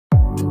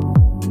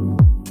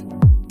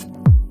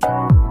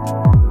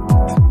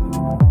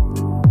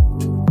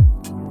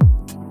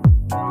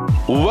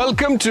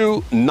Welcome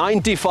to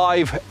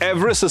 95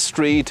 Everist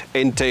Street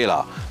in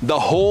Taylor, the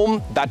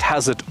home that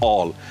has it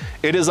all.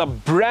 It is a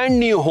brand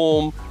new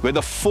home with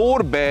a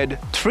 4-bed,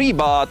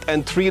 3-bath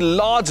and 3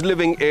 large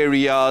living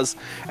areas.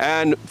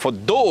 And for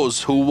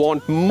those who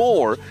want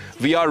more,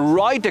 we are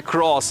right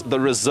across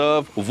the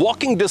reserve,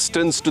 walking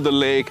distance to the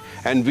lake,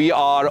 and we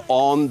are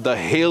on the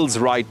hills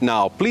right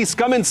now. Please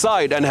come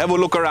inside and have a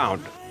look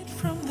around.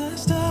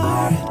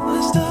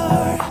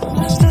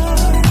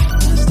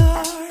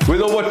 With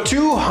over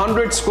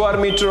 200 square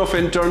meter of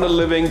internal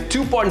living,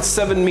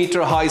 2.7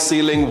 meter high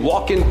ceiling,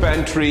 walk-in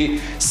pantry,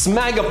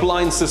 Smeg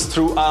appliances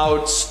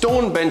throughout,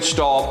 stone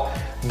benchtop,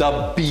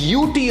 the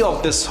beauty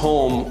of this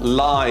home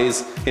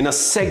lies in a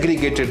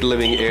segregated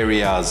living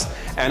areas,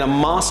 and a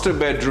master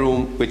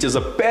bedroom, which is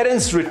a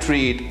parent's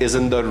retreat, is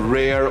in the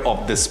rear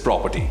of this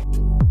property.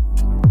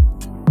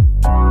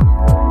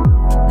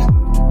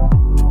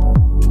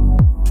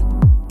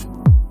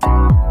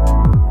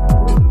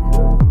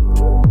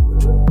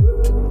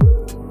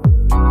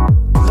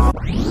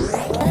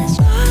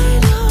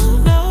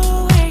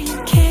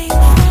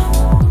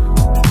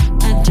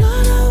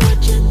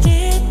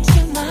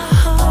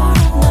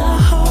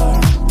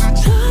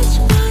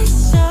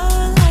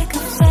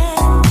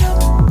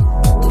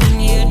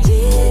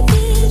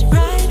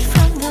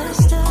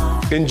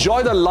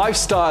 Enjoy the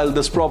lifestyle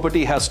this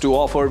property has to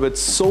offer with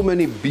so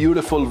many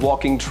beautiful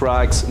walking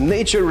tracks,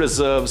 nature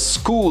reserves,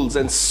 schools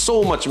and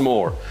so much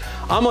more.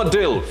 I'm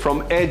Adil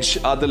from Edge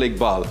Adil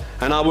Iqbal,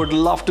 and I would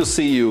love to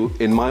see you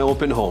in my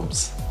open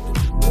homes.